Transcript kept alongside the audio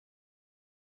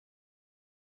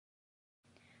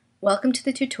Welcome to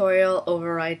the tutorial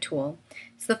Override tool.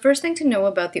 So the first thing to know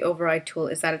about the Override tool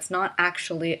is that it's not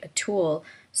actually a tool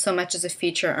so much as a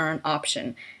feature or an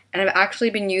option. And I've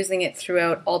actually been using it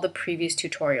throughout all the previous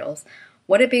tutorials.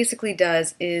 What it basically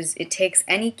does is it takes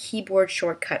any keyboard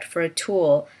shortcut for a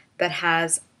tool that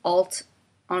has Alt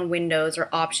on Windows or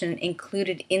Option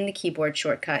included in the keyboard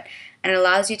shortcut, and it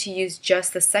allows you to use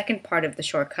just the second part of the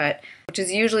shortcut, which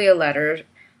is usually a letter,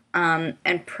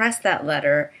 and press that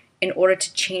letter in order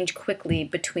to change quickly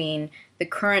between the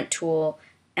current tool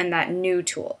and that new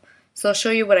tool. So I'll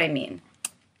show you what I mean.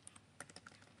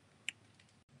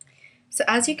 So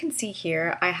as you can see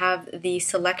here, I have the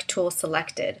select tool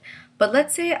selected, but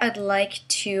let's say I'd like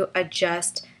to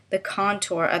adjust the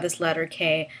contour of this letter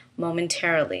K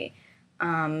momentarily,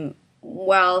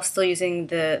 while still using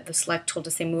the select tool to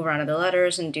say move around the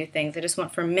letters and do things. I just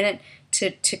want for a minute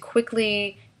to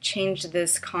quickly change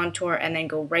this contour and then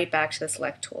go right back to the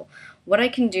select tool. What I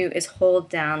can do is hold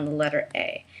down the letter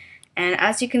A, and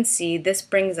as you can see, this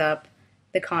brings up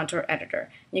the contour editor.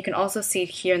 You can also see it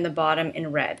here in the bottom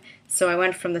in red. So I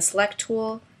went from the select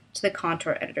tool to the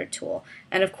contour editor tool,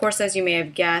 and of course, as you may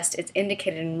have guessed, it's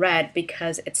indicated in red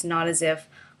because it's not as if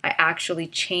I actually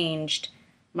changed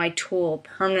my tool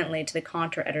permanently to the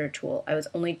contour editor tool. I was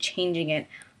only changing it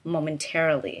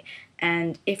momentarily.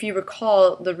 And if you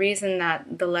recall, the reason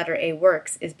that the letter A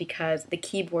works is because the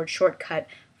keyboard shortcut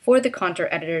for the contour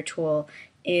editor tool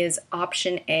is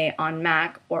Option A on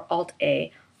Mac or Alt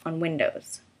A on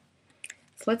Windows.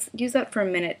 So let's use that for a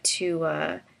minute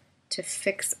to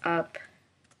fix up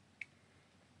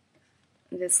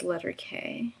this letter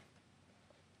K.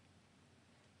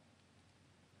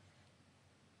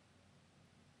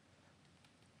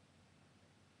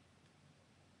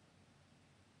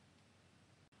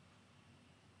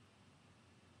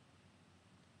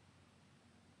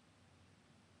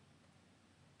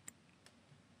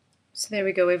 So there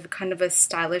we go, we have kind of a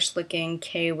stylish looking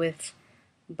K with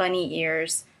bunny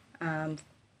ears,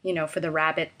 you know, for the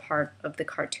rabbit part of the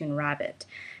cartoon rabbit.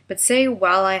 But say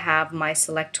while I have my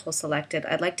select tool selected,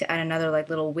 I'd like to add another like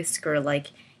little whisker like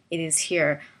it is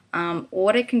here.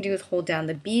 What I can do is hold down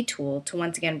the B tool to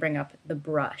once again bring up the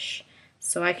brush.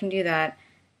 So I can do that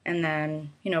and then,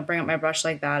 you know, bring up my brush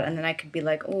like that, and then I could be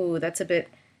like, oh, that's a bit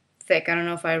thick. I don't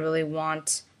know if I really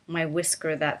want my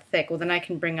whisker that thick. Well, then I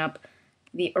can bring up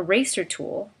the eraser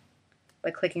tool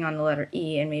by clicking on the letter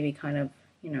E and maybe kind of,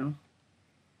 you know,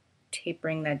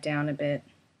 tapering that down a bit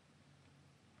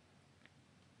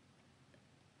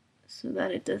so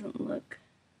that it doesn't look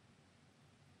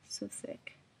so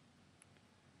thick,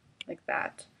 like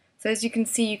that. So as you can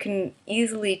see, you can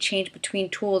easily change between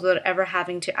tools without ever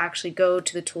having to actually go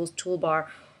to the tools toolbar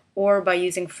or by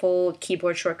using full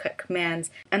keyboard shortcut commands.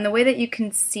 And the way that you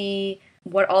can see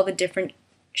what all the different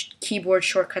keyboard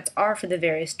shortcuts are for the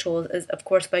various tools is, of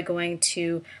course, by going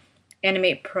to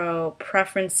Animate Pro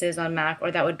Preferences on Mac,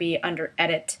 or that would be under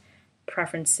Edit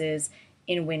Preferences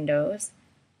in Windows,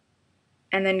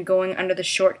 and then going under the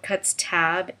Shortcuts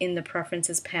tab in the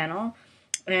Preferences panel,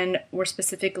 and we're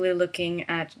specifically looking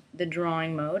at the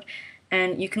drawing mode,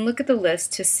 and you can look at the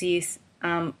list to see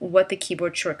what the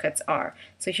keyboard shortcuts are.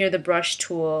 So here the brush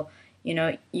tool, you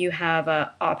know, you have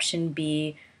Option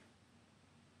B.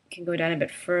 Can go down a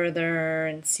bit further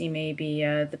and see maybe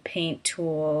the paint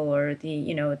tool, or the,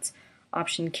 you know, it's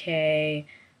Option K.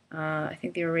 I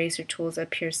think the eraser tool is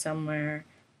up here somewhere.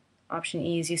 Option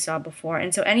E, as you saw before.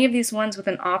 And so any of these ones with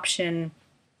an option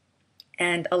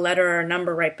and a letter or a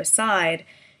number right beside,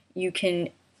 you can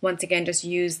once again just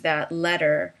use that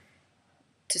letter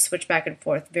to switch back and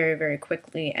forth very, very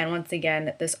quickly. And once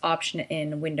again, this option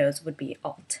in Windows would be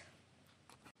Alt.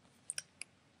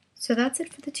 So that's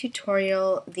it for the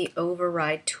tutorial, the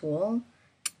Override tool.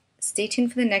 Stay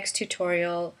tuned for the next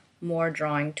tutorial, more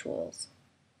drawing tools.